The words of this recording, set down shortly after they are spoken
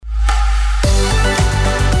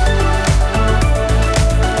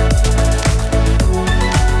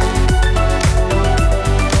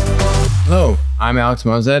I'm Alex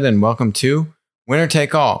Mozet, and welcome to Winner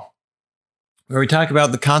Take All, where we talk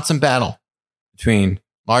about the constant battle between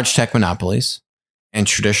large tech monopolies and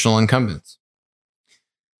traditional incumbents.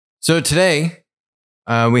 So today,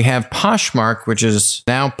 we have Poshmark, which is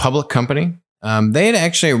now a public company. They had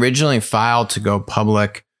actually originally filed to go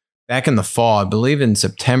public back in the fall, I believe in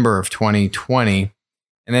September of 2020.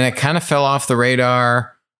 And then it kind of fell off the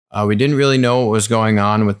radar. We didn't really know what was going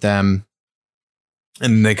on with them.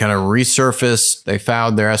 And they kind of resurfaced. They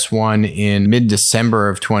filed their S1 in mid-December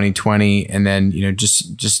of 2020. And then,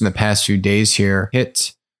 just in the past few days here,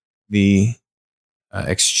 hit the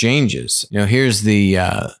exchanges. Here's the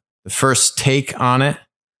first take on it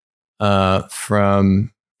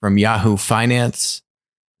from Yahoo Finance,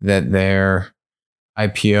 that their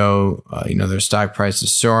IPO, their stock price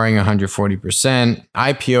is soaring 140%,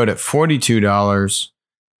 IPO'd at $42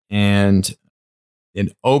 and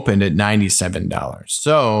it opened at $97.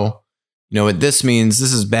 So, what this means,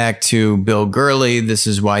 this is back to Bill Gurley. This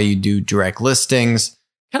is why you do direct listings.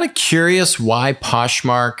 Kind of curious why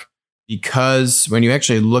Poshmark, because when you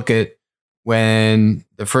actually look at when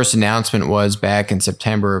the first announcement was back in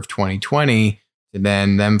September of 2020, to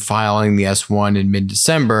then them filing the S1 in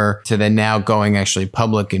mid-December, to then now going actually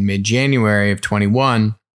public in mid-January of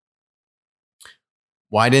 21.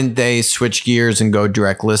 Why didn't they switch gears and go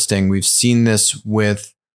direct listing? We've seen this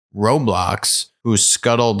with Roblox, who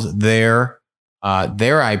scuttled their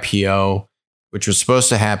IPO, which was supposed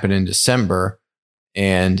to happen in December.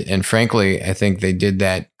 And frankly, I think they did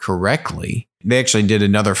that correctly. They actually did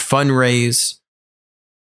another fundraise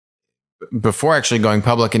before actually going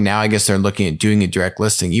public. And now I guess they're looking at doing a direct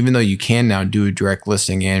listing, even though you can now do a direct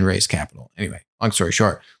listing and raise capital. Anyway, long story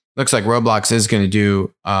short, looks like Roblox is going to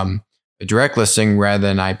do a direct listing rather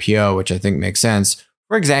than IPO, which I think makes sense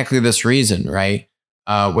for exactly this reason, right?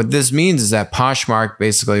 What this means is that Poshmark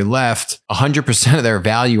basically left 100% of their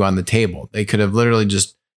value on the table. They could have literally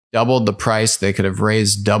just doubled the price. They could have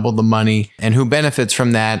raised double the money. And who benefits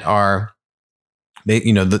from that are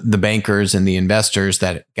the bankers and the investors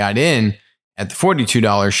that got in at the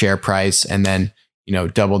 $42 share price and then,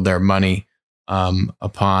 doubled their money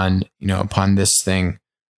upon this thing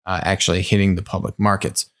actually hitting the public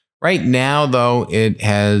markets. Right now, though, it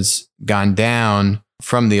has gone down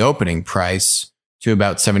from the opening price to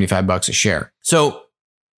about $75 a share. So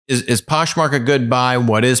is Poshmark a good buy?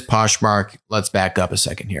 What is Poshmark? Let's back up a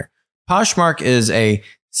second here. Poshmark is a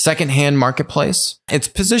secondhand marketplace. It's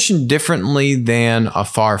positioned differently than a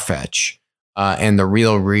Farfetch and the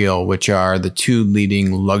RealReal, which are the two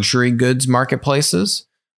leading luxury goods marketplaces.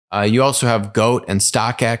 You also have GOAT and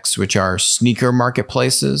StockX, which are sneaker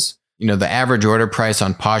marketplaces. The average order price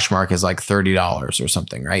on Poshmark is like $30 or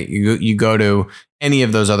something, right? You go to any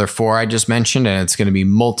of those other four I just mentioned, and it's going to be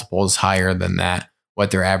multiples higher than that, what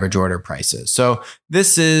their average order price is. So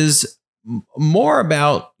this is more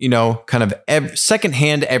about, kind of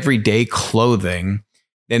secondhand everyday clothing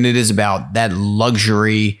than it is about that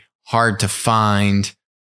luxury, hard to find,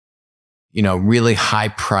 really high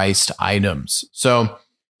priced items. So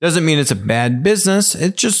doesn't mean it's a bad business.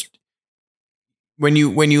 It's just, when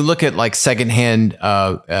you look at like secondhand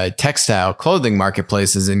textile clothing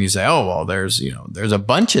marketplaces and you say, oh, well, there's a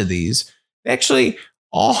bunch of these, they actually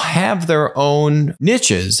all have their own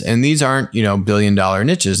niches. And these aren't, $1 billion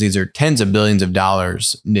niches. These are tens of billions of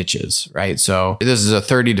dollars niches, right? So this is a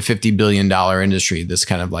 $30 to $50 billion industry, this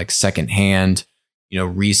kind of like secondhand,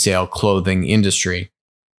 resale clothing industry.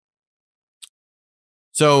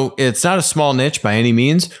 So it's not a small niche by any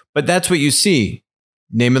means, but that's what you see.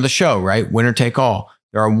 Name of the show, right? Winner take all.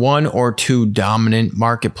 There are one or two dominant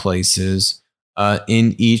marketplaces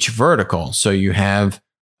in each vertical. So you have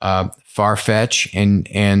Farfetch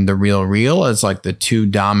and the RealReal as like the two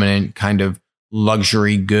dominant kind of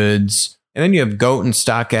luxury goods. And then you have GOAT and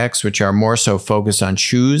StockX, which are more so focused on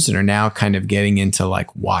shoes and are now kind of getting into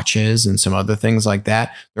like watches and some other things like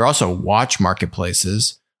that. There are also watch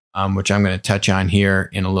marketplaces, which I'm going to touch on here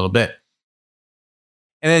in a little bit.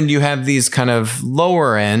 And then you have these kind of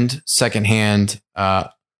lower end secondhand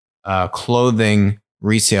clothing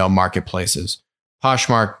resale marketplaces.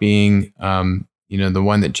 Poshmark being, the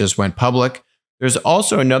one that just went public. There's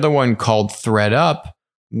also another one called ThredUp,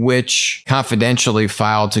 which confidentially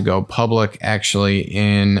filed to go public actually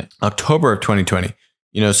in October of 2020.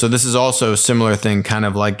 So this is also a similar thing, kind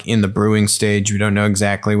of like in the brewing stage. We don't know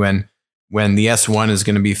exactly when the S1 is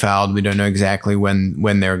going to be filed. We don't know exactly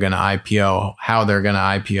when they're going to IPO, how they're going to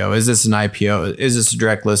IPO. Is this an IPO? Is this a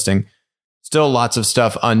direct listing? Still lots of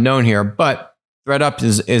stuff unknown here, but ThredUp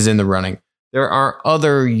is in the running. There are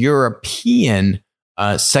other European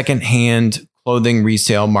secondhand clothing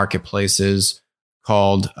resale marketplaces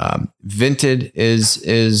called Vinted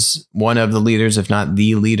is one of the leaders, if not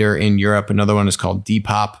the leader in Europe. Another one is called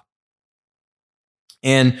Depop.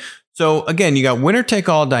 And so again, you got winner take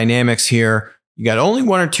all dynamics here. You got only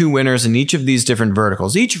one or two winners in each of these different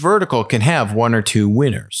verticals. Each vertical can have one or two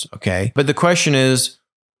winners. Okay. But the question is,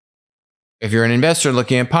 if you're an investor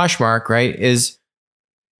looking at Poshmark, right,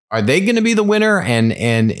 are they going to be the winner, and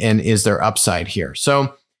is there upside here?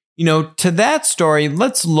 So, to that story,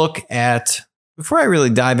 let's look at, before I really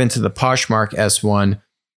dive into the Poshmark S1,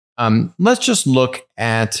 let's just look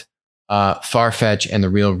at Farfetch and the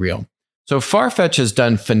RealReal. So Farfetch has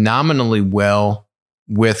done phenomenally well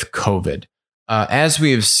with COVID. As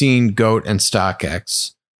we have seen, GOAT and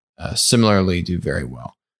StockX similarly do very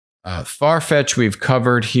well. Farfetch we've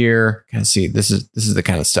covered here. Can see this is the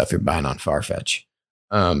kind of stuff you're buying on Farfetch.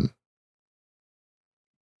 I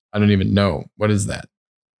don't even know, what is that?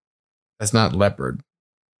 That's not leopard.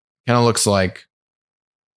 Kind of looks like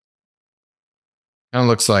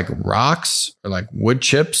rocks or like wood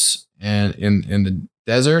chips and in the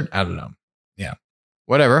desert. I don't know. Yeah,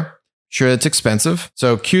 whatever. Sure, it's expensive.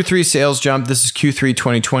 So Q3 sales jump. This is Q3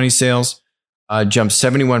 2020 sales. Jumped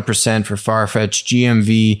 71% for Farfetch.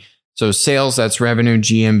 GMV. So sales, that's revenue.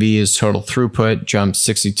 GMV is total throughput. Jumped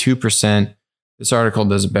 62%. This article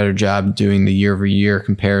does a better job doing the year-over-year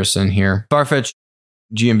comparison here. Farfetch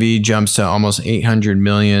GMV jumps to almost 800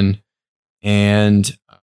 million. And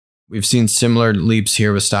we've seen similar leaps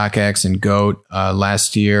here with StockX and GOAT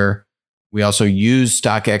last year. We also used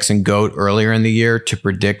StockX and GOAT earlier in the year to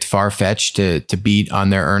predict Farfetch to beat on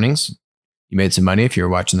their earnings. You made some money if you were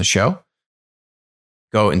watching the show.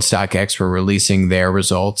 GOAT and StockX were releasing their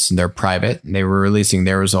results, and they're private, and they were releasing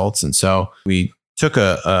their results. And so we took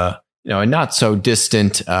a not so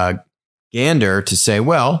distant gander to say,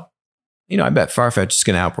 well, I bet Farfetch is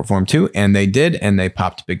going to outperform too. And they did, and they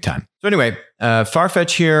popped big time. So anyway,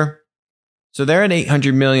 Farfetch here. So they're at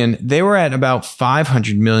 800 million. They were at about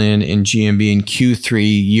 500 million in GMV in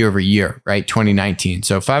Q3 year over year, right? 2019.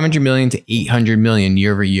 So 500 million to 800 million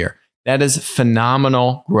year over year. That is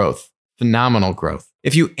phenomenal growth. Phenomenal growth.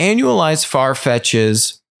 If you annualize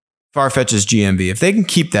Farfetch's GMV, if they can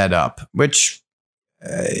keep that up, which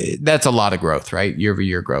that's a lot of growth, right? Year over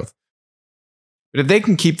year growth. But if they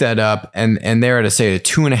can keep that up and they're at a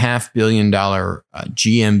 $2.5 billion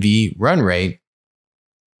GMV run rate,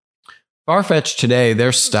 Farfetch today,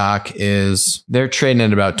 their stock they're trading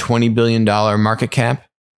at about $20 billion market cap.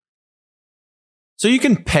 So you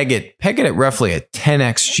can peg it at roughly a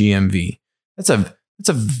 10x GMV. That's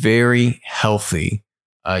a very healthy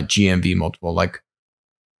GMV multiple, like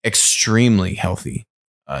extremely healthy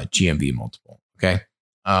GMV multiple. Okay.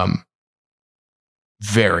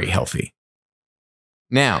 Very healthy.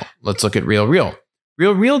 Now let's look at RealReal.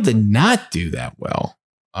 RealReal did not do that well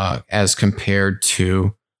as compared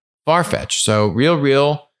to Farfetch. So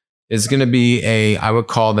RealReal is going to be I would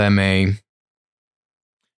call them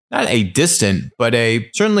not a distant, but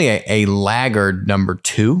certainly a laggard number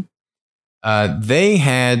two. They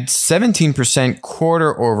had 17%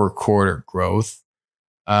 quarter over quarter growth.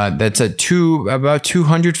 That's at about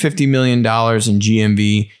 $250 million in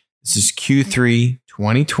GMV. This is Q3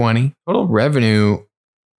 2020. Total revenue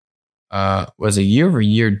was a year over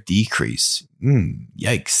year decrease.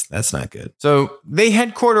 Yikes, that's not good. So they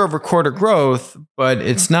had quarter over quarter growth, but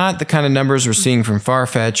it's not the kind of numbers we're seeing from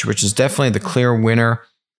Farfetch, which is definitely the clear winner,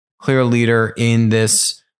 clear leader in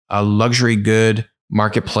this luxury good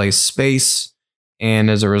marketplace space.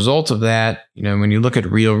 And as a result of that, when you look at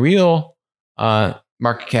RealReal,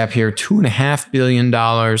 market cap here, $2.5 billion.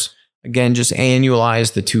 Again, just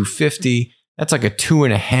annualize the 250. That's like a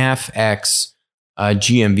 2.5x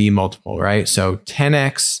GMV multiple, right? So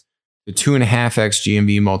 10x to 2.5x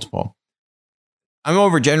GMV multiple. I'm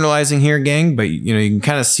overgeneralizing here, gang, but you can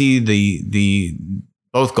kind of see the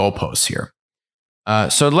both goalposts here.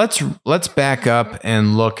 So let's back up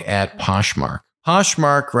and look at Poshmark.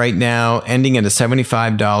 Poshmark right now, ending at a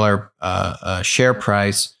 $75 share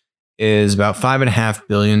price, is about $5.5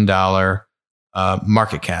 billion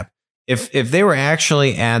market cap. If they were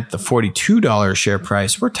actually at the $42 share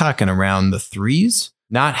price, we're talking around the threes,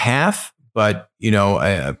 not half, but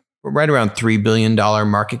right around $3 billion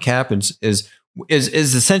market cap is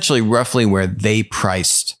essentially roughly where they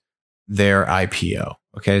priced their IPO.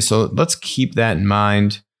 Okay, so let's keep that in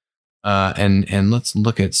mind, and let's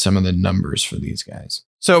look at some of the numbers for these guys.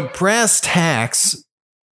 So brass tacks,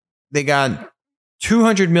 they got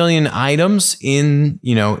 200 million items in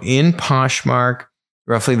Poshmark,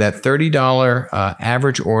 roughly that $30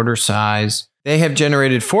 average order size. They have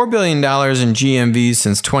generated $4 billion in GMV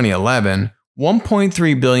since 2011,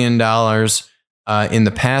 $1.3 billion in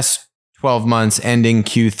the past 12 months ending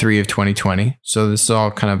Q3 of 2020. So this is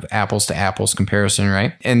all kind of apples to apples comparison,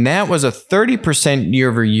 right? And that was a 30% year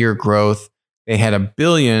over year growth. They had $1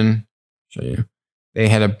 billion. Show you. They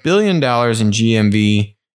had $1 billion in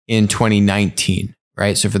GMV in 2019,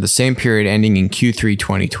 right? So for the same period ending in Q3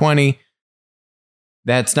 2020,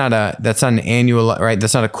 that's not an annual, right?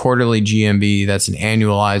 That's not a quarterly GMV. That's an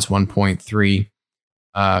annualized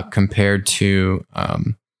 1.3 compared to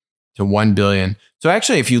 1 billion. So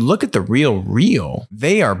actually, if you look at the Real,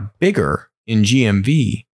 they are bigger in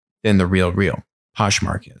GMV than the Real.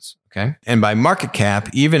 Poshmark is, okay? And by market cap,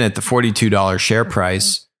 even at the $42 share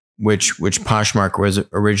price, which Poshmark was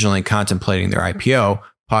originally contemplating their IPO,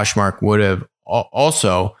 Poshmark would have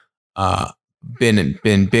also been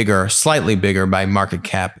bigger, slightly bigger by market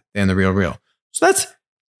cap than the Real. So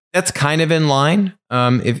that's kind of in line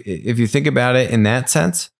if you think about it in that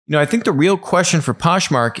sense. I think the real question for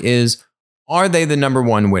Poshmark is, are they the number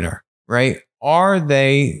one winner, right? Are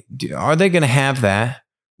they going to have that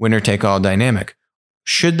winner take all dynamic?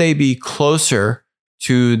 Should they be closer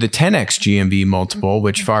to the 10x GMV multiple,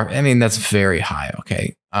 that's very high,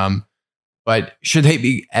 okay? But should they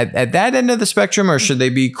be at that end of the spectrum, or should they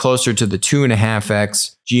be closer to the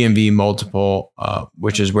 2.5x GMV multiple,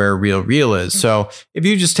 which is where Real is? So if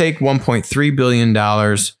you just take $1.3 billion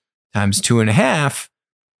times 2.5,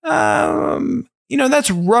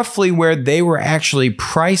 that's roughly where they were actually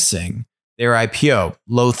pricing their IPO,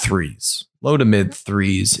 low to mid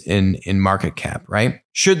threes in market cap, right?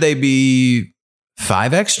 Should they be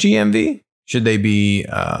 5x GMV? Should they be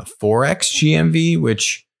 4x GMV,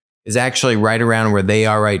 which is actually right around where they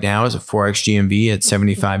are right now, is a 4x GMV at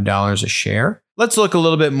 $75 a share? Let's look a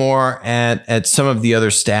little bit more at some of the other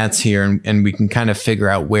stats here, and we can kind of figure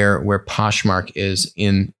out where Poshmark is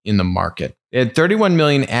in the market. They had 31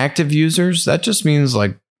 million active users. That just means,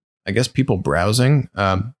 I guess, people browsing,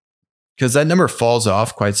 because that number falls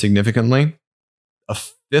off quite significantly. A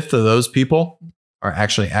fifth of those people are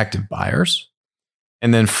actually active buyers.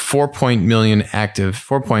 And then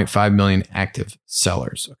 4.5 million active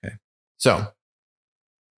sellers. Okay. So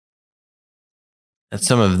that's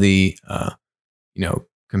some of the,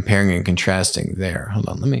 comparing and contrasting there. Hold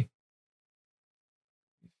on. Let me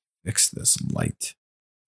fix this light.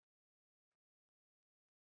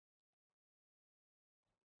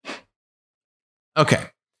 Okay.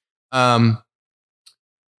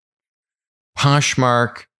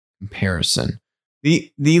 Poshmark comparison.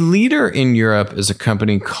 The leader in Europe is a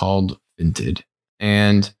company called Vinted.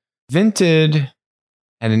 And Vinted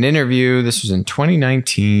had an interview. This was in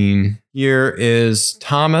 2019. Here is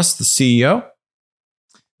Thomas, the CEO.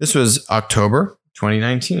 This was October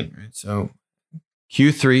 2019, right? So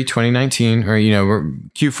Q3 2019, or we're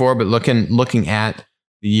Q4, but looking at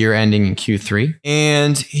the year ending in Q3.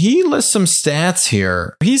 And he lists some stats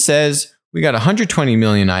here. He says we got 120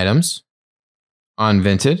 million items on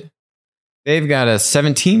Vinted. They've got a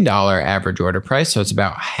 $17 average order price, so it's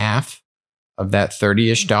about half of that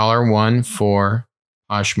 $30-ish one for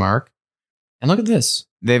Poshmark. And look at this.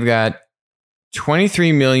 They've got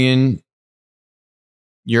 23 million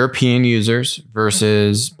European users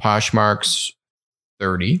versus Poshmark's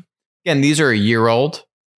 30. Again, these are a year old,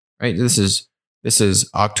 right? This is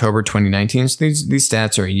October 2019. So these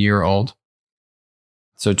stats are a year old.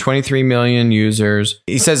 So 23 million users.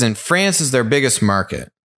 He says in France is their biggest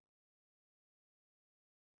market.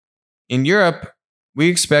 In Europe, we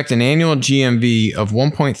expect an annual GMV of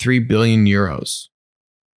 1.3 billion euros.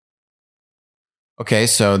 Okay,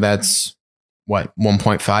 so that's what,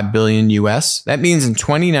 1.5 billion US? That means in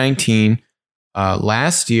 2019,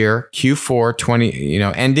 last year,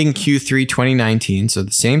 Q4 ending Q3 2019, so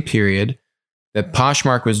the same period that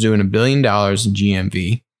Poshmark was doing $1 billion in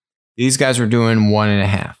GMV, these guys were doing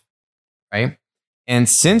 1.5, right? And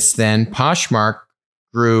since then, Poshmark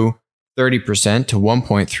grew 30% to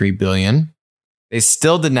 1.3 billion. They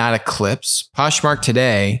still did not eclipse. Poshmark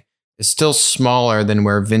today is still smaller than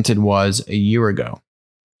where Vinted was a year ago.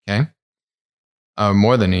 Okay.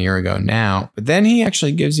 More than a year ago now. But then he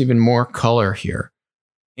actually gives even more color here.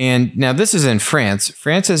 And now this is in France.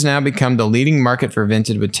 France has now become the leading market for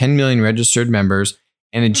Vinted with 10 million registered members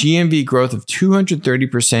and a GMV growth of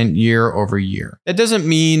 230% year over year. That doesn't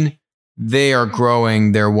mean they are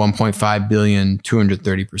growing their 1.5 billion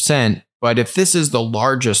 230%. But if this is the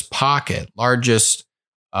largest pocket, largest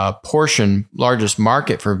portion, largest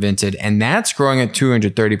market for Vinted, and that's growing at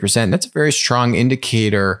 230%, that's a very strong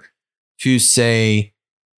indicator to say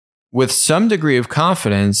with some degree of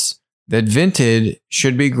confidence that Vinted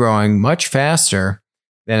should be growing much faster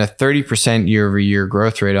than a 30% year over year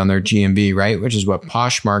growth rate on their GMV, right? Which is what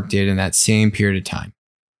Poshmark did in that same period of time.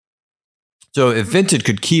 So if Vinted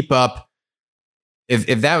could keep up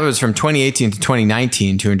if that was from 2018 to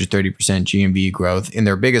 2019, 230% GMV growth in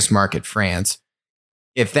their biggest market, France,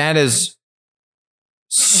 if that is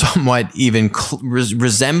somewhat even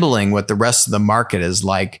resembling what the rest of the market is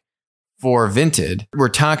like for Vinted, we're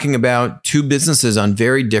talking about two businesses on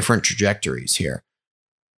very different trajectories here.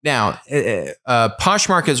 Now,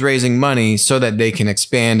 Poshmark is raising money so that they can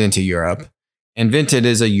expand into Europe, and Vinted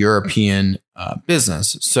is a European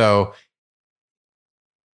business. So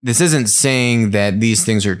this isn't saying that these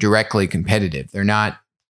things are directly competitive. They're not.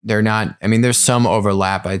 I mean, there's some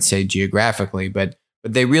overlap, I'd say, geographically, but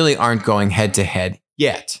they really aren't going head to head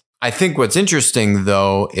yet. I think what's interesting,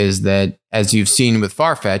 though, is that as you've seen with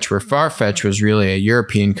Farfetch, where Farfetch was really a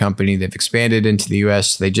European company, they've expanded into the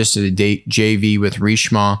US. They just did a JV with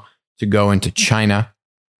Richemont to go into China.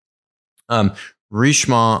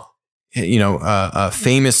 Richemont,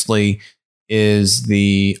 famously is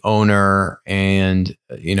the owner and,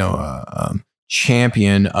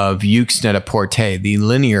 champion of Yoox Net-a-Porter, the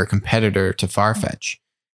linear competitor to Farfetch.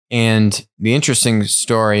 And the interesting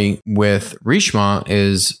story with Richemont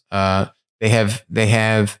is they have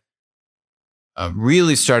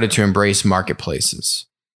really started to embrace marketplaces,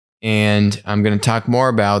 and I'm going to talk more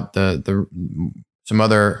about some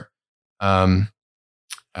other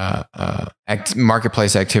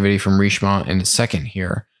marketplace activity from Richemont in a second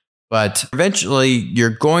here. But eventually, you're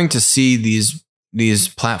going to see these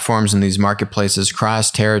platforms and these marketplaces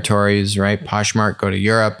cross territories, right? Poshmark go to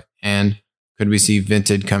Europe, and could we see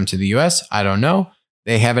Vinted come to the US? I don't know.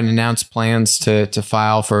 They haven't announced plans to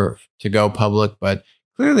file to go public, but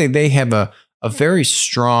clearly they have a very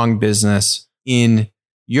strong business in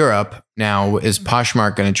Europe. Now, is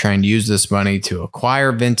Poshmark going to try and use this money to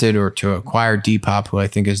acquire Vinted or to acquire Depop, who I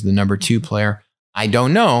think is the number 2 player? I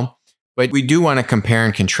don't know, but we do want to compare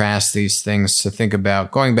and contrast these things to think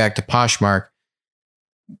about going back to Poshmark.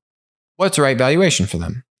 What's the right valuation for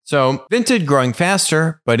them? So Vinted growing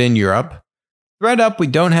faster, but in Europe. ThredUp, we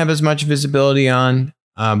don't have as much visibility on,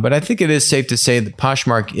 but I think it is safe to say that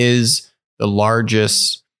Poshmark is the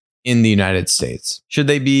largest in the United States. Should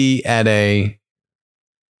they be at a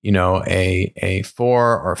 4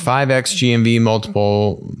 or 5x GMV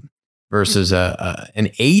multiple versus an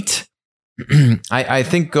 8? I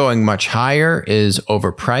think going much higher is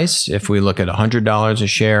overpriced. If we look at $100 a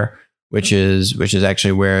share, which is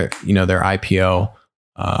actually where their IPO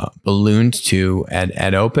ballooned to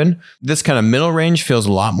at open. This kind of middle range feels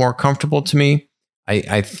a lot more comfortable to me.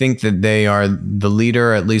 I think that they are the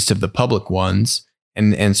leader, at least of the public ones,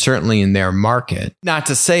 and certainly in their market. Not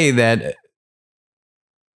to say that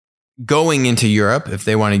going into Europe, if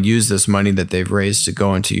they want to use this money that they've raised to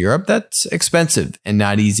go into Europe, that's expensive and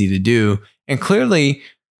not easy to do. And clearly,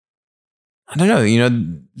 I don't know,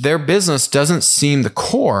 their business doesn't seem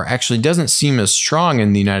as strong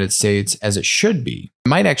in the United States as it should be. It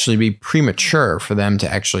might actually be premature for them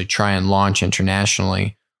to actually try and launch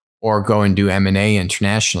internationally or go and do M&A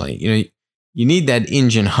internationally. You need that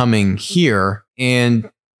engine humming here. And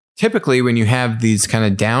typically when you have these kind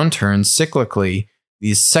of downturns cyclically,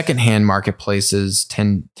 these secondhand marketplaces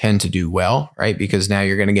tend to do well, right? Because now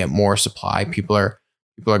you're going to get more supply. People are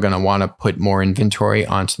going to want to put more inventory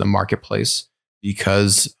onto the marketplace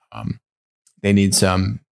because they need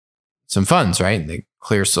some funds, right? They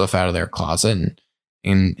clear stuff out of their closet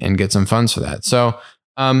and get some funds for that. So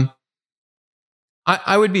I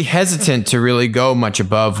would be hesitant to really go much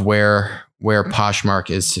above where Poshmark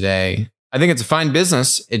is today. I think it's a fine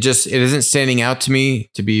business. It isn't standing out to me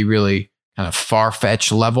to be really kind of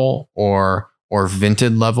Farfetch level or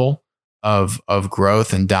Vinted level of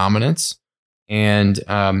growth and dominance. And,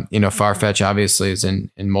 Farfetch obviously is in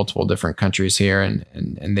multiple different countries here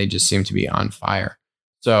and they just seem to be on fire.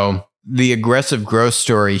 So the aggressive growth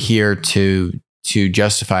story here to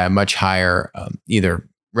justify a much higher either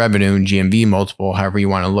revenue and GMV multiple, however you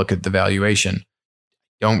want to look at the valuation,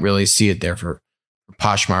 don't really see it there for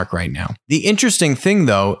Poshmark right now. The interesting thing,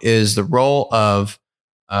 though, is the role of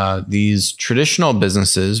these traditional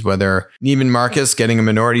businesses, whether Neiman Marcus getting a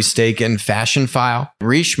minority stake in Fashionphile,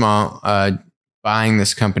 Richemont buying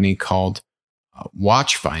this company called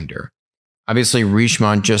Watchfinder. Obviously,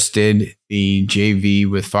 Richemont just did the JV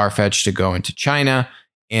with Farfetch to go into China.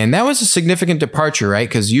 And that was a significant departure, right?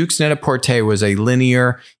 Because Yoox Net-a-Porter was a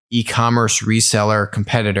linear e-commerce reseller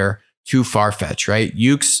competitor to Farfetch, right?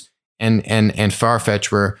 Yoox and Farfetch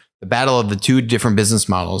were the battle of the two different business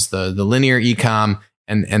models, the linear e-com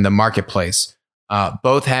and the marketplace,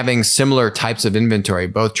 both having similar types of inventory,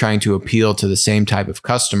 both trying to appeal to the same type of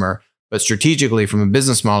customer, but strategically from a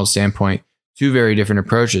business model standpoint, two very different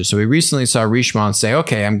approaches. So we recently saw Richemont say,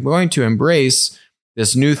 okay, I'm going to embrace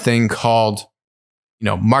this new thing called,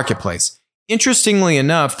 marketplace. interestingly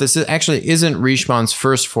enough, actually isn't Richemont's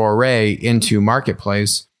first foray into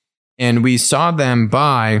marketplace. And we saw them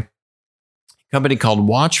buy a company called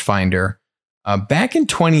Watchfinder back in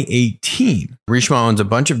 2018. Richemont owns a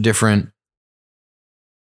bunch of different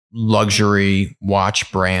luxury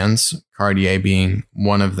watch brands, Cartier being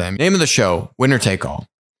one of them. Name of the show, Winner Take All.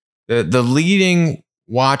 The leading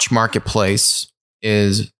watch marketplace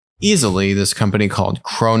is easily this company called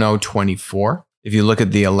Chrono24. If you look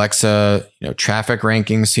at the Alexa, traffic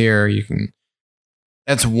rankings here,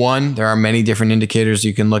 that's one. There are many different indicators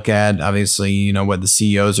you can look at. Obviously, what the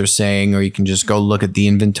CEOs are saying, or you can just go look at the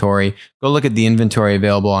inventory. Go look at the inventory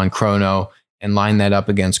available on Chrono and line that up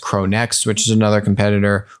against Chronext, which is another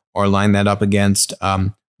competitor, or line that up against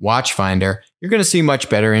Watchfinder. You're going to see much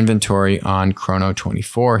better inventory on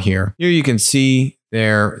Chrono24 here. Here you can see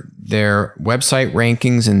their website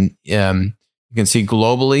rankings, and you can see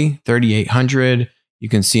globally 3,800. You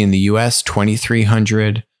can see in the US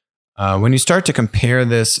 2,300. When you start to compare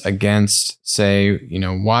this against, say,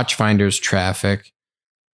 Watchfinder's traffic,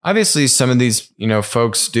 obviously some of these,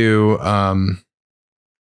 folks do,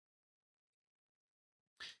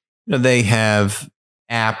 they have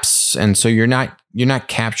apps, and so you're not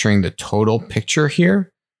capturing the total picture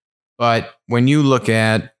here. But when you look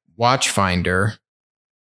at Watchfinder,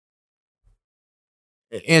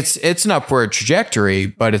 it's an upward trajectory,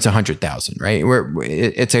 but it's 100,000, right?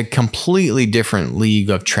 It's a completely different league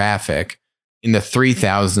of traffic in the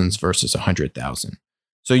 3,000s versus 100,000.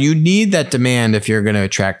 So you need that demand if you're going to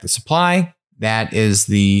attract the supply. That is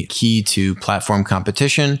the key to platform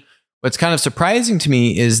competition. What's kind of surprising to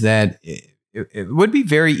me is that it would be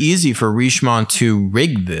very easy for Richemont to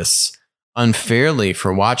rig this unfairly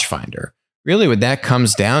for Watchfinder. Really, what that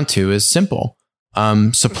comes down to is simple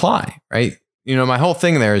supply, right? My whole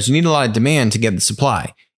thing there is you need a lot of demand to get the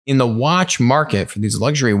supply. In the watch market for these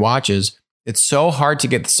luxury watches, it's so hard to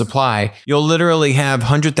get the supply. You'll literally have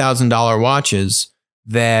 $100,000 watches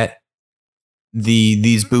that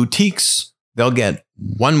these boutiques, they'll get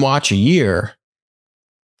one watch a year.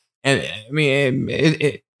 And I mean,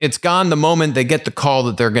 it's gone the moment they get the call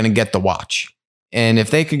that they're going to get the watch. And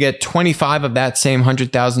if they could get 25 of that same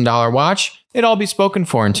 $100,000 watch, it'd all be spoken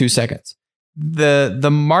for in 2 seconds. The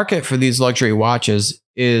market for these luxury watches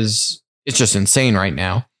it's just insane right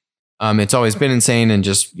now. It's always been insane, and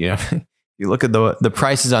just you look at the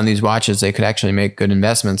prices on these watches, they could actually make good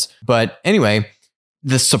investments. But anyway,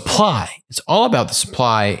 the supply, it's all about the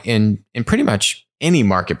supply in pretty much any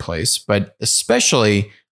marketplace, but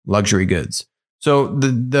especially luxury goods. So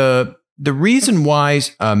the reason why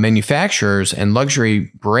manufacturers and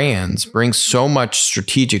luxury brands bring so much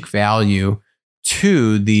strategic value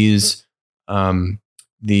to these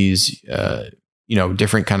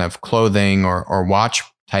different kind of clothing or watch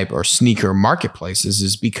type or sneaker marketplaces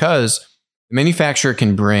is because the manufacturer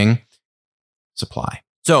can bring supply.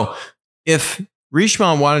 So if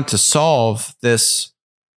Richemont wanted to solve this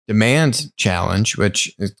demand challenge,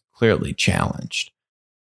 which is clearly challenged,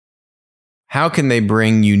 how can they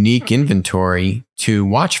bring unique inventory to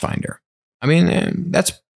Watchfinder? I mean,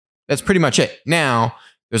 that's pretty much it. Now,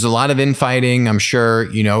 there's a lot of infighting. I'm sure,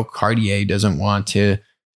 Cartier doesn't want to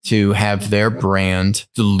have their brand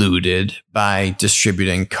diluted by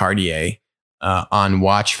distributing Cartier on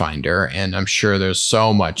Watchfinder. And I'm sure there's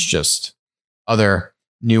so much just other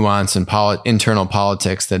nuance and internal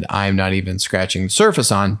politics that I'm not even scratching the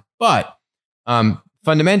surface on. But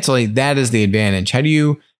fundamentally, that is the advantage. How do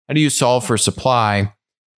you solve for supply?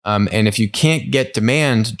 And if you can't get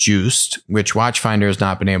demand juiced, which Watchfinder has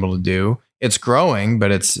not been able to do, it's growing,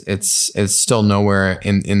 but it's still nowhere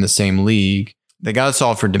in the same league. They got to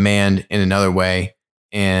solve for demand in another way,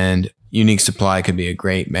 and unique supply could be a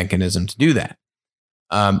great mechanism to do that.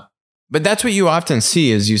 But that's what you often see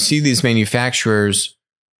is you see these manufacturers,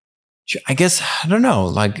 I guess, I don't know,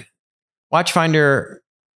 like Watchfinder,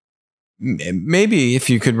 maybe if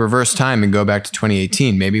you could reverse time and go back to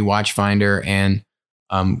 2018, maybe Watchfinder and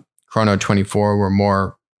Chrono24 were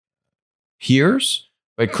more peers.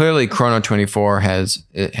 But clearly, Chrono24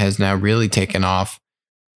 has now really taken off,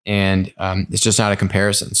 and it's just not a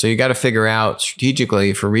comparison. So you got to figure out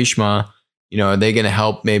strategically for Richemont, are they going to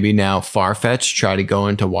help maybe now Farfetch try to go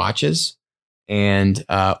into watches, and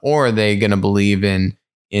or are they going to believe in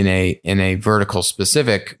a vertical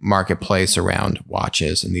specific marketplace around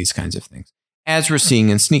watches and these kinds of things, as we're seeing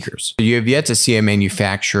in sneakers? You have yet to see a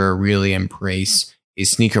manufacturer really embrace a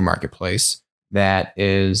sneaker marketplace that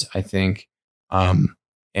is, I think,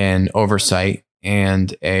 an oversight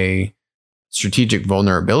and a strategic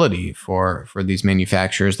vulnerability for these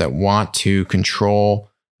manufacturers that want to control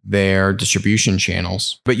their distribution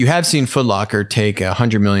channels. But you have seen Foot Locker take a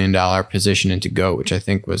 $100 million position into GOAT, which I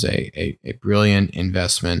think was a brilliant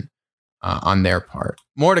investment on their part.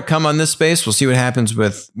 More to come on this space. We'll see what happens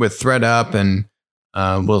with ThreadUp,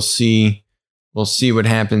 and we'll see what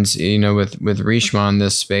happens, with Rishma on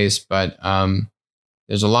this space. But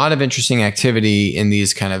there's a lot of interesting activity in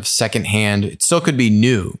these kind of secondhand. It still could be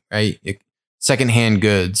new, right? Secondhand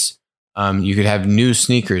goods. You could have new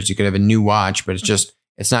sneakers. You could have a new watch, but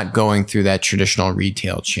it's not going through that traditional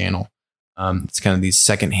retail channel. It's kind of these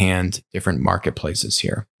secondhand different marketplaces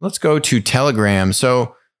here. Let's go to Telegram.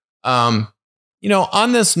 So, on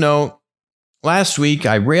this note, last week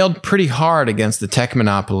I railed pretty hard against the tech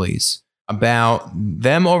monopolies about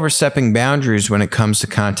them overstepping boundaries when it comes to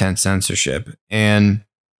content censorship. And,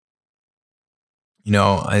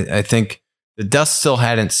 I think the dust still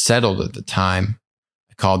hadn't settled at the time.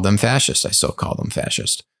 I called them fascist. I still call them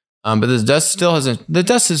fascist. But the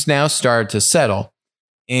dust has now started to settle.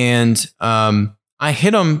 And I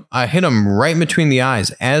hit them right between the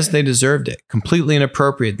eyes, as they deserved it. Completely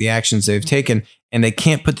inappropriate, the actions they've taken. And they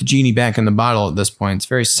can't put the genie back in the bottle at this point. It's a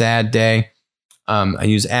very sad day. I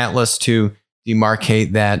use Atlas to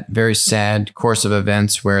demarcate that very sad course of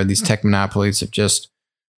events where these tech monopolies have just,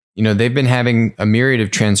 they've been having a myriad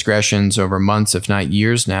of transgressions over months, if not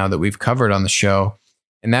years now, that we've covered on the show.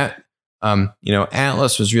 And that,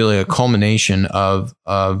 Atlas was really a culmination of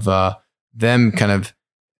them kind of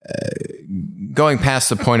going past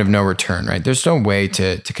the point of no return, right? There's no way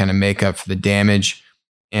to kind of make up for the damage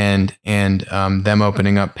and them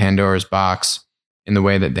opening up Pandora's box in the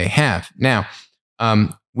way that they have. Now,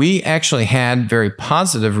 we actually had very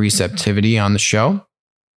positive receptivity on the show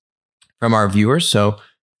from our viewers. So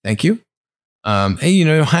thank you. Hey, you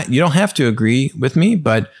don't have to agree with me,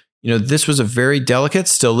 but this was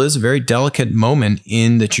still is a very delicate moment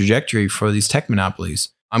in the trajectory for these tech monopolies.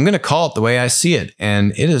 I'm going to call it the way I see it,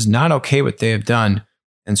 and it is not okay what they have done.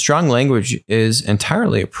 And strong language is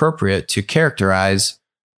entirely appropriate to characterize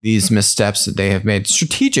these missteps that they have made,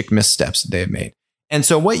 strategic missteps that they have made. And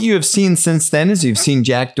so what you have seen since then is you've seen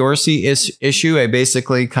Jack Dorsey issue a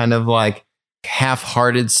basically kind of like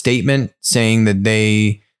half-hearted statement saying that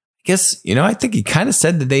I think he kind of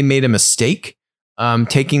said that they made a mistake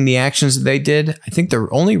taking the actions that they did. I think the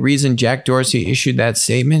only reason Jack Dorsey issued that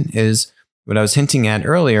statement is what I was hinting at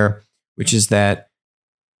earlier, which is that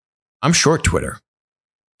I'm short Twitter.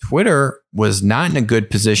 Twitter was not in a good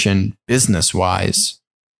position business-wise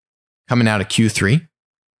coming out of Q3.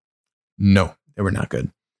 No, they were not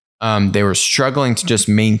good. They were struggling to just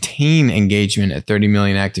maintain engagement at 30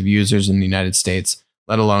 million active users in the United States,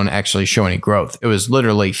 let alone actually show any growth. It was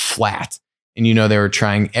literally flat. And, they were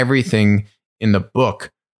trying everything in the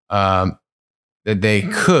book that they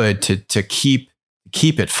could to keep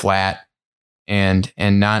it flat and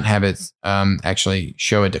not have it actually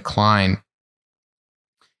show a decline.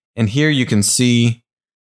 And here you can see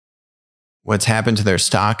what's happened to their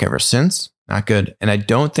stock ever since. Not good. And I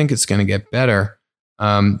don't think it's going to get better.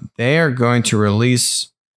 They are going to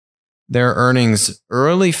release their earnings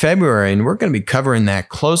early February, and we're going to be covering that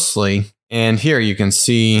closely. And here you can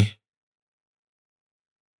see,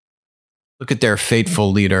 look at their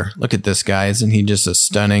fateful leader. Look at this guy. Isn't he just a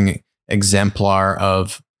stunning exemplar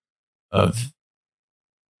of look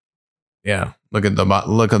at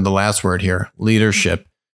the last word here, leadership.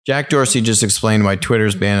 Jack Dorsey just explained why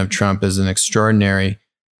Twitter's ban of Trump is an extraordinary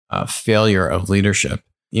failure of leadership.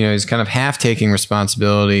 He's kind of half taking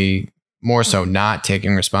responsibility, more so not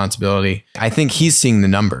taking responsibility. I think he's seeing the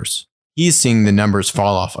numbers. He's seeing the numbers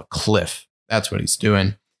fall off a cliff. That's what he's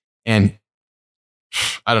doing. And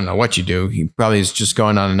I don't know what you do. He probably is just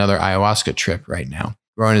going on another ayahuasca trip right now,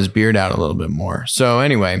 growing his beard out a little bit more. So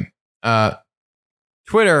anyway,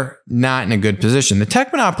 Twitter, not in a good position. The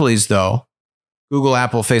tech monopolies, though, Google,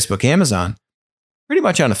 Apple, Facebook, Amazon, pretty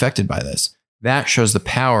much unaffected by this. That shows the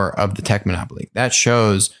power of the tech monopoly. That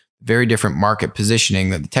shows very different market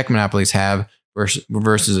positioning that the tech monopolies have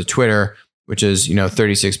versus a Twitter, which is,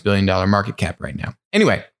 $36 billion market cap right now.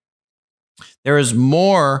 Anyway, there is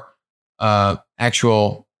more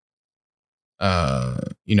actual,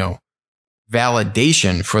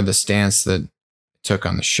 validation for the stance that I took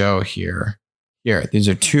on the show here. Here, these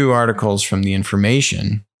are two articles from The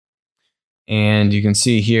Information. And you can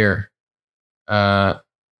see here, how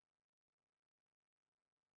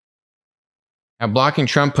blocking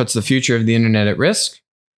Trump puts the future of the internet at risk.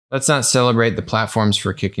 Let's not celebrate the platforms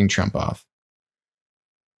for kicking Trump off.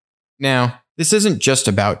 Now, this isn't just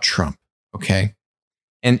about Trump, okay?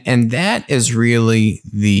 And that is really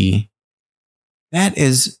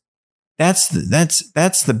that's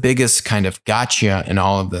the biggest kind of gotcha in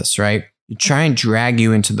all of this, right? to try and drag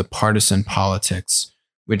you into the partisan politics,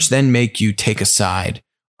 which then make you take a side.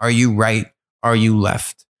 Are you right? Are you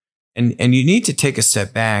left? And you need to take a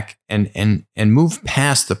step back and move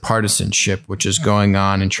past the partisanship, which is going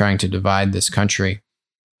on and trying to divide this country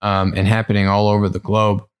and happening all over the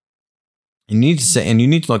globe. You need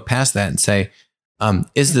to look past that and say,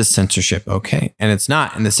 is this censorship okay? And it's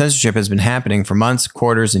not. And the censorship has been happening for months,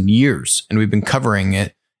 quarters, and years. And we've been covering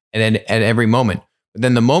it at every moment. But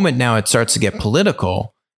then the moment now it starts to get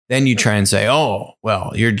political, then you try and say, oh,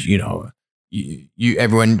 well,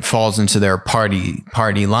 everyone falls into their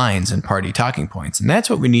party lines and party talking points. And that's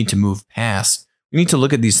what we need to move past. We need to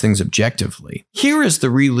look at these things objectively. Here is the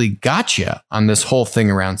really gotcha on this whole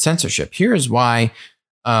thing around censorship. Here is why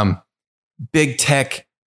big tech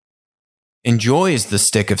enjoys the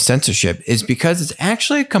stick of censorship, is because it's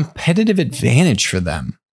actually a competitive advantage for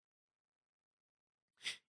them.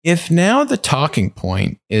 If now the talking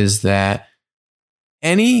point is that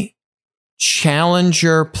any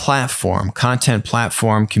challenger platform, content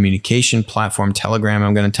platform, communication platform, Telegram,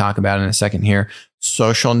 I'm going to talk about in a second here,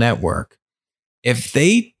 social network, if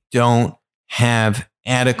they don't have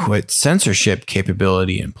adequate censorship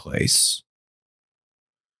capability in place,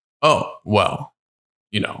 oh, well,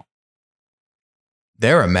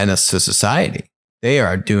 they're a menace to society. They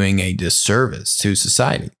are doing a disservice to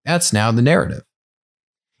society. That's now the narrative.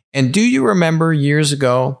 And do you remember years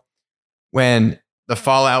ago when the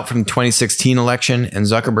fallout from the 2016 election and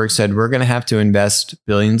Zuckerberg said, we're going to have to invest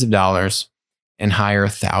billions of dollars and hire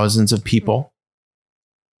thousands of people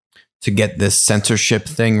to get this censorship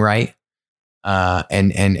thing right,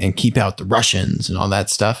 and keep out the Russians and all that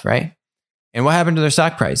stuff, right? And what happened to their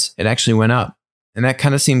stock price? It actually went up. And that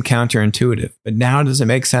kind of seemed counterintuitive. But now does it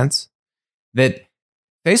make sense that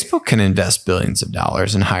Facebook can invest billions of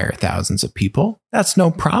dollars and hire thousands of people? That's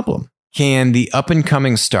no problem. Can the up and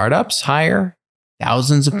coming startups hire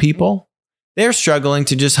thousands of people? They're struggling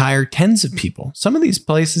to just hire tens of people. Some of these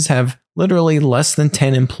places have literally less than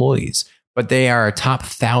 10 employees, but they are a top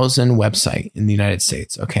 1,000 website in the United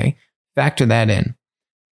States. Okay. Factor that in.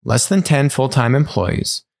 Less than 10 full-time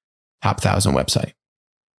employees, top 1,000 website.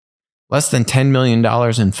 Less than $10 million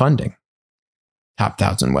in funding, top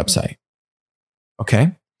 1,000 website.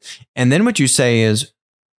 Okay. And then what you say is,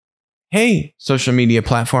 hey, social media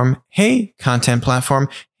platform, hey, content platform,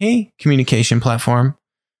 hey, communication platform,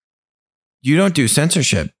 you don't do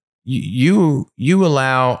censorship. You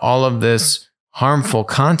allow all of this harmful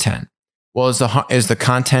content. Well, is the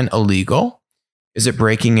content illegal? Is it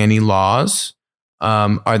breaking any laws?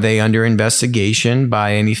 Are they under investigation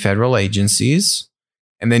by any federal agencies?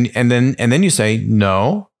 And then you say,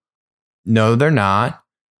 no, they're not.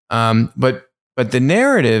 But the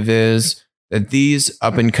narrative is that these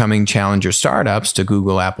up and coming challenger startups to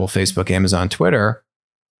Google, Apple, Facebook, Amazon, Twitter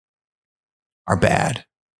are bad.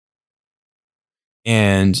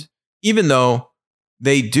 And even though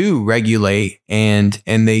they do regulate and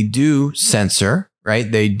they do censor,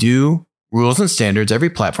 right? They do rules and standards. Every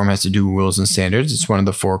platform has to do rules and standards. It's one of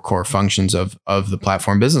the 4 core functions of the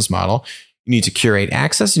platform business model. You need to curate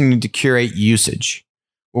access and you need to curate usage.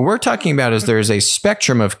 What we're talking about is there's a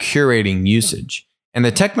spectrum of curating usage. And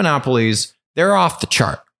the tech monopolies, they're off the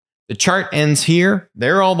chart. The chart ends here.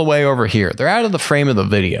 They're all the way over here. They're out of the frame of the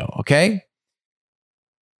video, okay?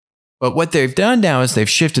 But what they've done now is they've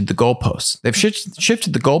shifted the goalposts. They've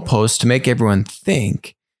shifted the goalposts to make everyone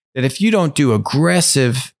think that if you don't do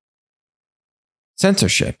aggressive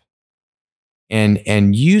censorship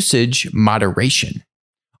and usage moderation,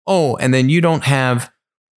 oh, and then you don't have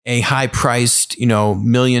a high-priced, $1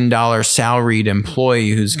 million salaried employee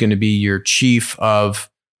who's going to be your chief of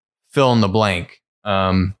fill in the blank.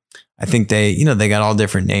 I think they got all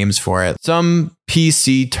different names for it. Some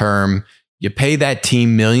PC term. You pay that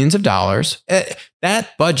team millions of dollars.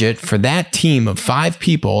 That budget for that team of 5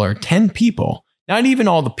 people or 10 people, not even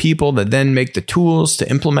all the people that then make the tools to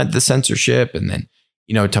implement the censorship and then,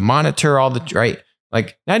 to monitor all the, right?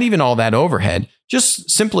 Like not even all that overhead, just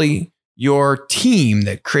simply your team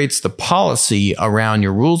that creates the policy around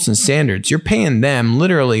your rules and standards. You're paying them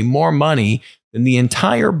literally more money than the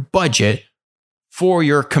entire budget for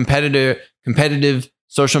your competitive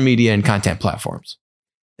social media and content platforms.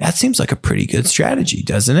 That seems like a pretty good strategy,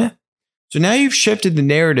 doesn't it? So now you've shifted the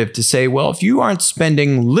narrative to say, well, if you aren't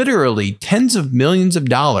spending literally tens of millions of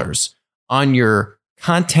dollars on your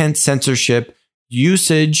content censorship,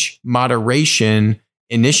 usage moderation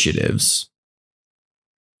initiatives,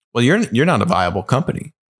 well, you're not a viable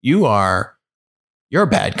company. You're a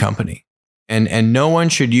bad company. And no one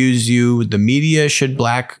should use you. The media should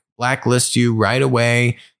blacklist you right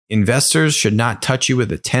away. investors should not touch you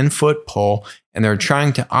with a 10-foot pole, and they're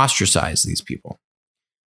trying to ostracize these people.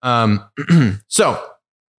 So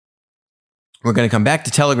we're going to come back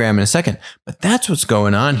to Telegram in a second, but that's what's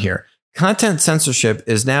going on here. Content censorship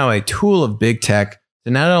is now a tool of big tech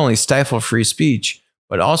to not only stifle free speech,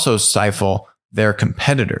 but also stifle their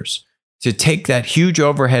competitors, to take that huge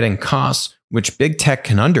overhead and costs, which big tech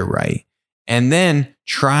can underwrite, and then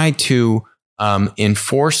try to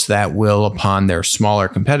enforce that will upon their smaller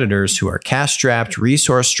competitors who are cash-strapped,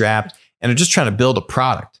 resource-strapped, and are just trying to build a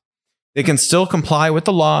product. They can still comply with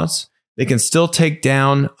the laws. They can still take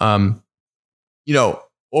down,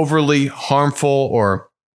 overly harmful or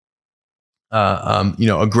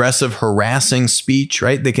aggressive, harassing speech.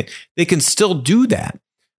 Right? They can still do that.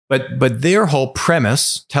 But their whole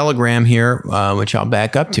premise, Telegram here, which I'll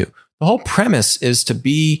back up to, the whole premise is to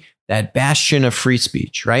be that bastion of free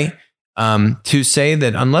speech, right? To say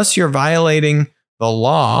that unless you're violating the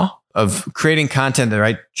law of creating content,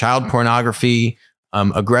 right, child pornography,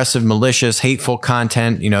 aggressive, malicious, hateful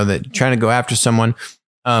content, that trying to go after someone,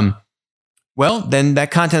 well, then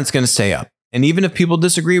that content's going to stay up. And even if people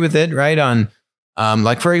disagree with it, right, on,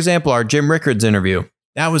 like, for example, our Jim Rickards interview,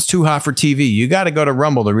 that was too hot for TV. You got to go to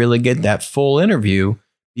Rumble to really get that full interview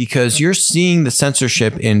because you're seeing the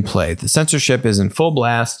censorship in play. The censorship is in full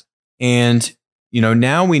blast. And,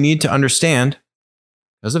 now we need to understand,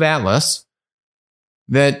 because of Atlas,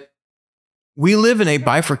 that we live in a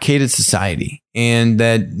bifurcated society and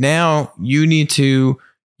that now you need to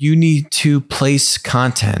place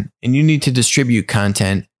content and you need to distribute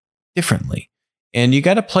content differently. And you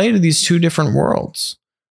got to play to these two different worlds.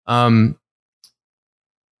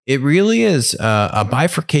 It really is a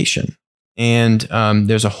bifurcation. And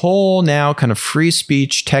there's a whole now kind of free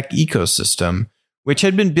speech tech ecosystem, which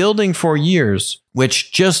had been building for years,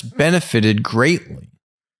 which just benefited greatly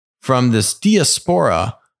from this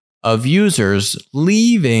diaspora of users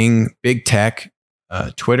leaving big tech,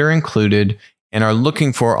 Twitter included, and are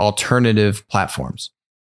looking for alternative platforms.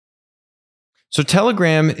 So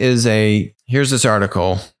Telegram here's this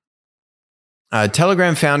article.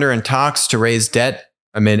 Telegram founder in talks to raise debt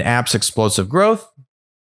amid app's explosive growth.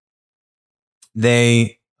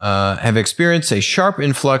 They have experienced a sharp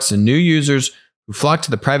influx in new users who flocked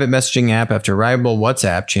to the private messaging app after rival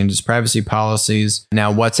WhatsApp changes privacy policies.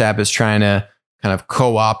 Now WhatsApp is trying to kind of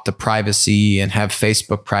co-opt the privacy and have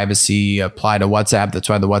Facebook privacy apply to WhatsApp. That's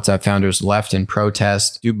why the WhatsApp founders left in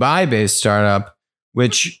protest. Dubai-based startup,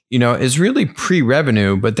 which is really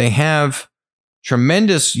pre-revenue, but they have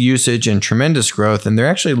tremendous usage and tremendous growth, and they're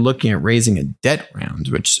actually looking at raising a debt round,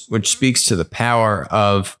 which speaks to the power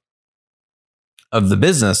of the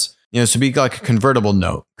business. So be like a convertible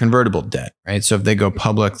debt, right? So if they go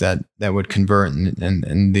public, that would convert,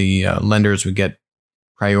 and the lenders would get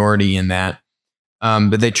priority in that.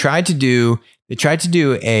 But they tried to do an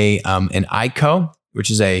ICO, which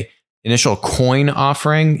is a initial coin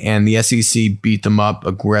offering, and the SEC beat them up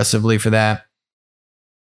aggressively for that.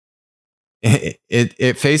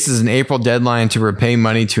 It faces an April deadline to repay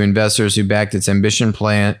money to investors who backed its ambitious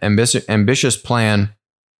plan,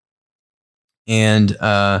 and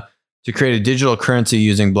to create a digital currency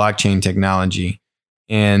using blockchain technology.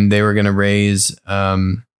 And they were going to raise.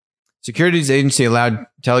 Securities agency allowed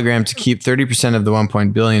Telegram to keep 30% of the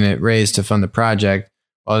 $1 billion it raised to fund the project,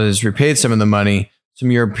 while it has repaid some of the money. Some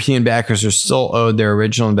European backers are still owed their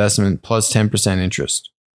original investment plus 10% interest.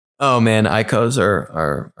 Oh man, ICOs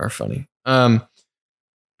are funny. And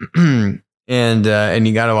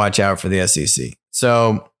you got to watch out for the SEC.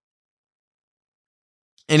 So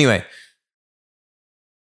anyway,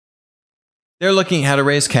 they're looking at how to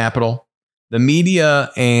raise capital. The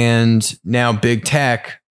media and now big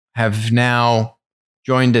tech have now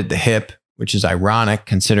joined at the hip, which is ironic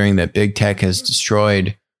considering that big tech has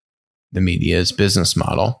destroyed the media's business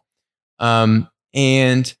model.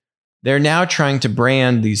 And they're now trying to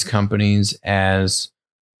brand these companies as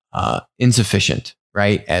insufficient,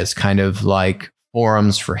 right? As kind of like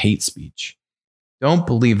forums for hate speech. Don't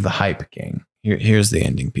believe the hype, gang. Here's the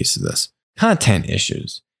ending piece of this. Content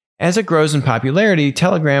issues. As it grows in popularity,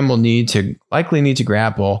 Telegram will likely need to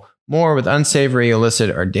grapple more with unsavory,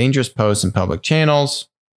 illicit, or dangerous posts in public channels.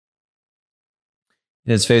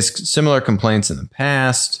 It has faced similar complaints in the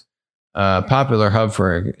past. Popular hub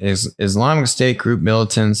for Islamic State group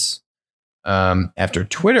militants. After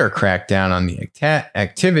Twitter cracked down on the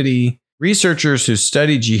activity, researchers who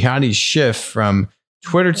study jihadi shift from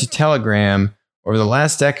Twitter to Telegram over the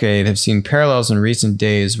last decade have seen parallels in recent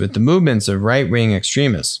days with the movements of right-wing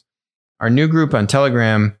extremists. Our new group on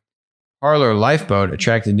Telegram, Parler Lifeboat,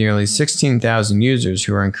 attracted nearly 16,000 users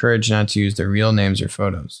who are encouraged not to use their real names or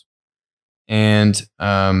photos. And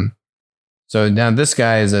so now this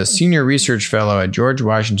guy is a senior research fellow at George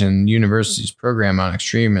Washington University's program on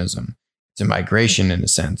extremism. It's a migration in a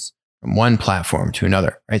sense from one platform to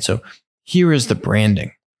another, right? So here is the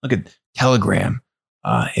branding. Look at Telegram.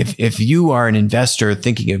 If you are an investor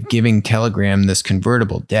thinking of giving Telegram this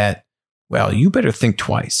convertible debt, well, you better think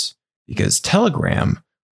twice because Telegram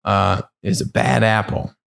is a bad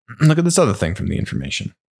apple. Look at this other thing from the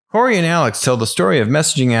information. Corey and Alex tell the story of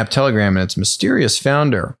messaging app Telegram and its mysterious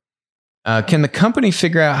founder. Can the company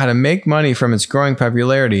figure out how to make money from its growing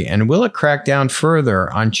popularity? And will it crack down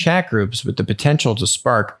further on chat groups with the potential to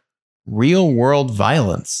spark real-world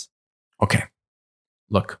violence? Okay,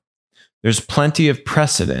 look, there's plenty of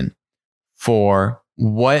precedent for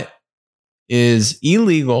what is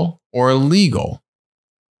illegal or legal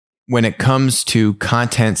when it comes to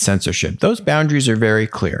content censorship. Those boundaries are very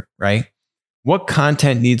clear, right? What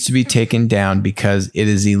content needs to be taken down because it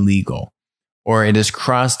is illegal or it has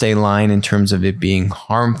crossed a line in terms of it being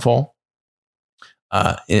harmful,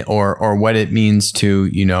 or what it means to,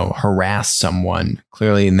 harass someone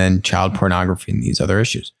clearly, and then child pornography and these other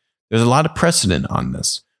issues. There's a lot of precedent on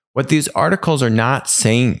this. What these articles are not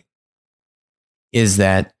saying is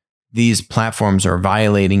that these platforms are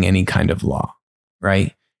violating any kind of law,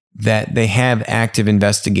 right? That they have active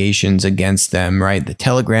investigations against them, right? The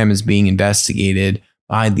Telegram is being investigated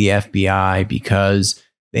by the FBI because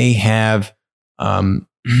they have,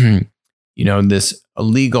 this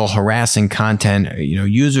illegal harassing content.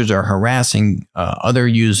 Users are harassing other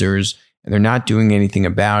users and they're not doing anything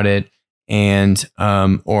about it. And,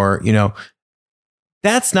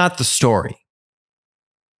 that's not the story.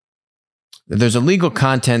 There's illegal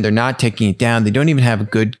content. They're not taking it down. They don't even have a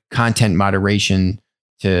good content moderation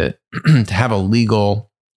to have a legal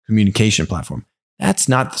communication platform. That's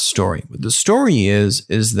not the story. What the story is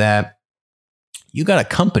that you got a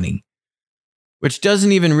company which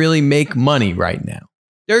doesn't even really make money right now.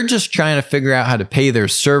 They're just trying to figure out how to pay their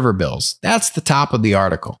server bills. That's the top of the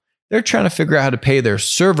article. They're trying to figure out how to pay their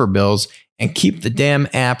server bills and keep the damn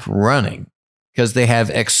app running because they have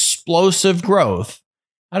explosive growth.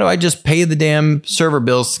 How do I just pay the damn server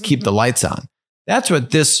bills to keep the lights on? That's what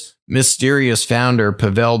this mysterious founder,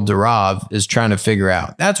 Pavel Durov, is trying to figure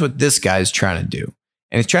out. That's what this guy's trying to do.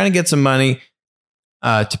 And he's trying to get some money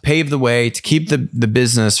to pave the way, to keep the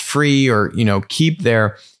business free, or, keep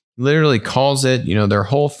their, literally calls it, their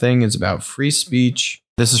whole thing is about free speech.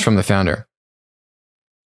 This is from the founder.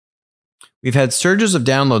 We've had surges of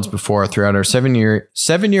downloads before throughout our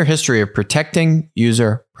 7-year history of protecting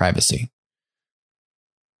user privacy.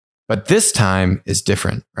 But this time is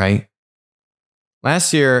different, right?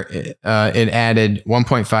 Last year, it added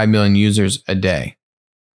 1.5 million users a day.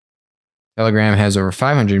 Telegram has over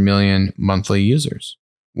 500 million monthly users,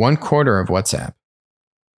 1/4 of WhatsApp.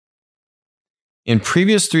 In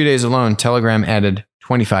previous 3 days alone, Telegram added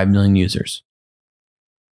 25 million users.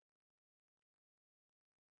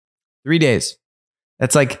 3 days.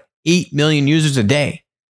 That's like 8 million users a day.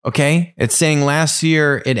 Okay? It's saying last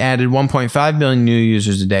year it added 1.5 million new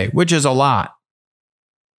users a day, which is a lot.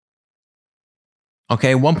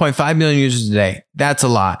 Okay, 1.5 million users a day. That's a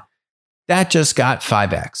lot. That just got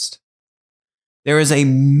 5x'd. There is a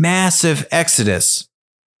massive exodus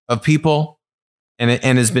of people, and it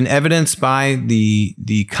has been evidenced by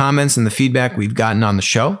the comments and the feedback we've gotten on the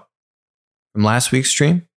show from last week's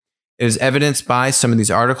stream. It is evidenced by some of these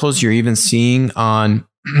articles you're even seeing on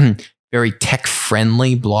very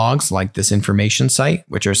tech-friendly blogs like this information site,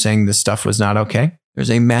 which are saying this stuff was not okay. There's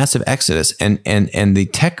a massive exodus, and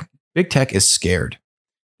the big tech is scared.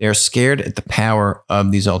 They are scared at the power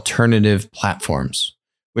of these alternative platforms,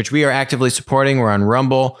 which we are actively supporting. We're on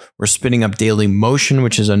Rumble. We're spinning up Daily Motion,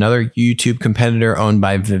 which is another YouTube competitor owned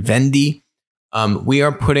by Vivendi. We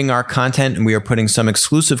are putting our content, and we are putting some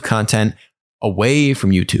exclusive content away from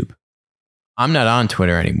YouTube. I'm not on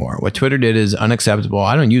Twitter anymore. What Twitter did is unacceptable.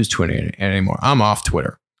 I don't use Twitter anymore. I'm off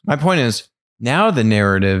Twitter. My point is, now the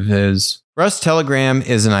narrative is, for us, Telegram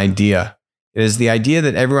is an idea. It is the idea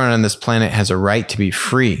that everyone on this planet has a right to be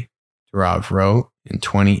free, Durov wrote in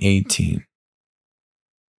 2018.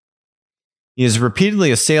 He has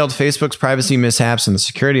repeatedly assailed Facebook's privacy mishaps and the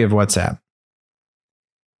security of WhatsApp.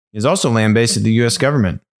 He has also lambasted the U.S.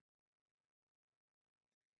 government.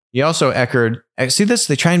 He also echoed, see this?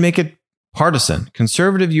 They try and make it partisan.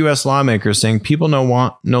 Conservative U.S. lawmakers saying people no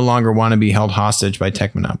longer want to be held hostage by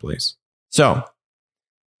tech monopolies. So,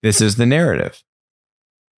 this is the narrative.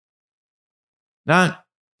 Not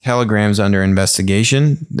Telegram's under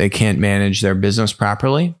investigation. They can't manage their business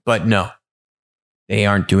properly. But no, they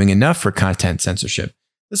aren't doing enough for content censorship.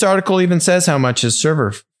 This article even says how much his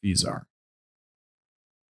server fees are.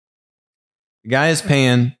 The guy is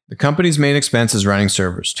paying the company's main expense is running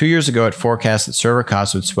servers. 2 years ago, it forecast that server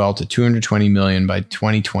costs would swell to $220 million by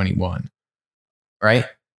 2021. Right?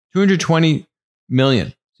 $220 million.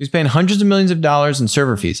 So he's paying hundreds of millions of dollars in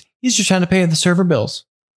server fees. He's just trying to pay the server bills.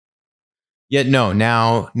 Yet no,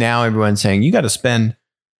 now everyone's saying you got to spend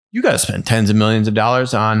tens of millions of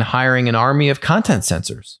dollars on hiring an army of content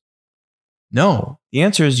censors. No, the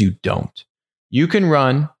answer is you don't. You can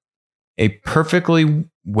run a perfectly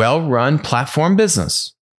well-run platform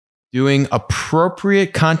business doing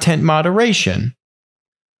appropriate content moderation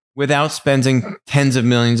without spending tens of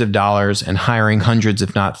millions of dollars and hiring hundreds,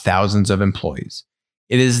 if not thousands of employees.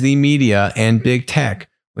 It is the media and big tech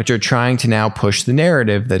which are trying to now push the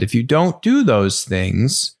narrative that if you don't do those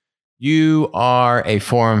things, you are a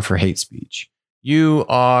forum for hate speech. You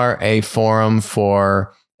are a forum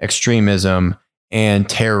for extremism and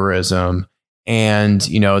terrorism. And,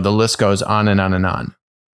 the list goes on and on and on.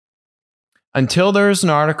 Until there's an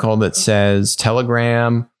article that says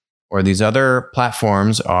Telegram or these other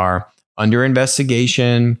platforms are under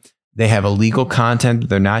investigation, they have illegal content that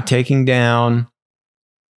they're not taking down,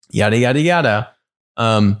 yada, yada, yada.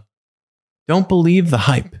 Don't believe the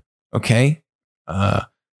hype, okay?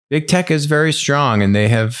 Big tech is very strong and they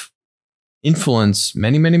have influenced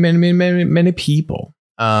many people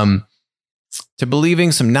to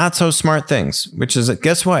believing some not so smart things, which is,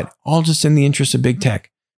 guess what? All just in the interest of big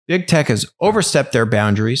tech. Big tech has overstepped their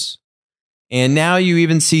boundaries. And now you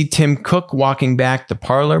even see Tim Cook walking back the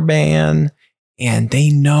Parler ban, and they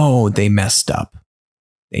know they messed up.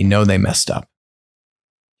 Jack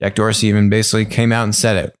Dorsey even basically came out and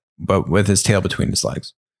said it, but with his tail between his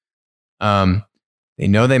legs. They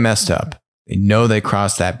know they messed up. They know they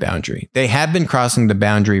crossed that boundary. They have been crossing the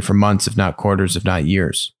boundary for months, if not quarters, if not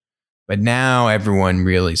years. But now everyone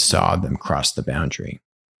really saw them cross the boundary.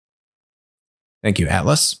 Thank you,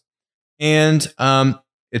 Atlas. And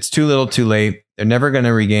it's too little, too late. They're never going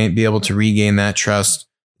to be able to regain that trust.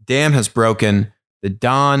 Dam has broken. The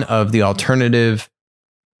dawn of the alternative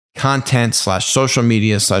content / social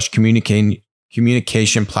media /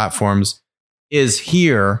 communication platforms is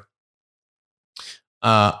here.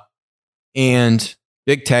 And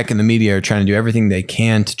big tech and the media are trying to do everything they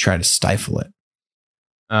can to try to stifle it.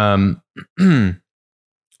 I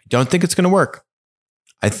don't think it's going to work.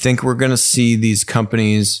 I think we're going to see these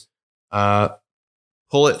companies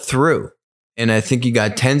pull it through. And I think you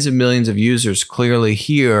got tens of millions of users clearly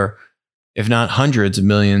here, if not hundreds of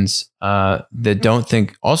millions, that don't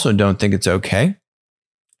think it's okay.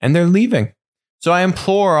 And they're leaving. So I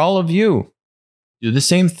implore all of you, do the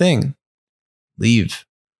same thing. Leave.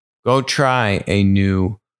 Go try a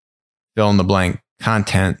new fill in the blank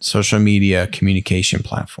content, social media, communication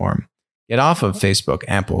platform. Get off of Facebook,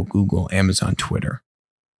 Apple, Google, Amazon, Twitter.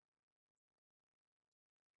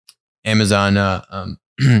 Amazon,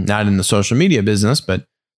 not in the social media business, but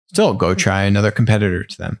still go try another competitor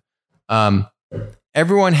to them.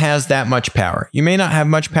 Everyone has that much power. You may not have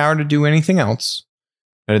much power to do anything else,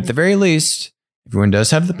 but at the very least, everyone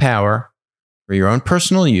does have the power for your own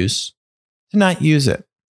personal use to not use it.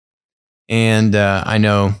 And I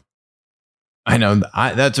know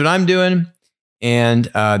that's what I'm doing. And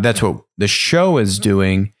that's what the show is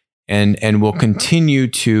doing. And we'll continue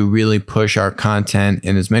to really push our content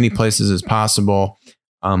in as many places as possible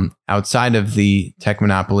outside of the tech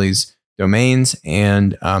monopolies domains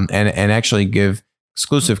and actually give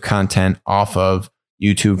exclusive content off of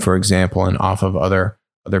YouTube, for example, and off of other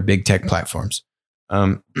big tech platforms.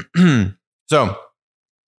 So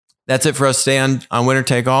that's it for us today on Winner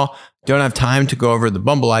Take All. Don't have time to go over the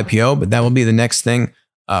Bumble IPO, but that will be the next thing.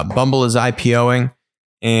 Bumble is IPOing,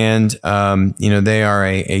 and they are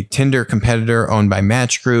a Tinder competitor owned by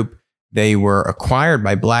Match Group. They were acquired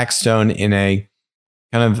by Blackstone in a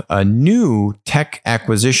kind of a new tech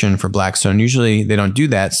acquisition for Blackstone. Usually they don't do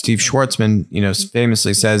that. Steve Schwartzman,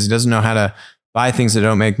 famously says he doesn't know how to buy things that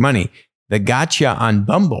don't make money. The gotcha on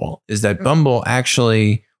Bumble is that Bumble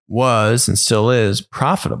actually was and still is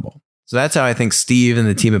profitable. So that's how I think Steve and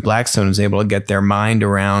the team at Blackstone was able to get their mind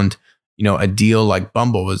around, a deal like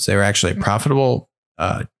Bumble. Was they were actually a profitable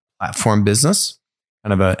platform business,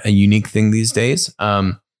 kind of a unique thing these days.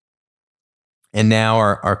 And now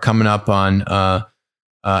are coming up on an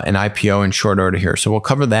IPO in short order here. So we'll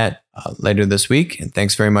cover that later this week. And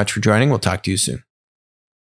thanks very much for joining. We'll talk to you soon.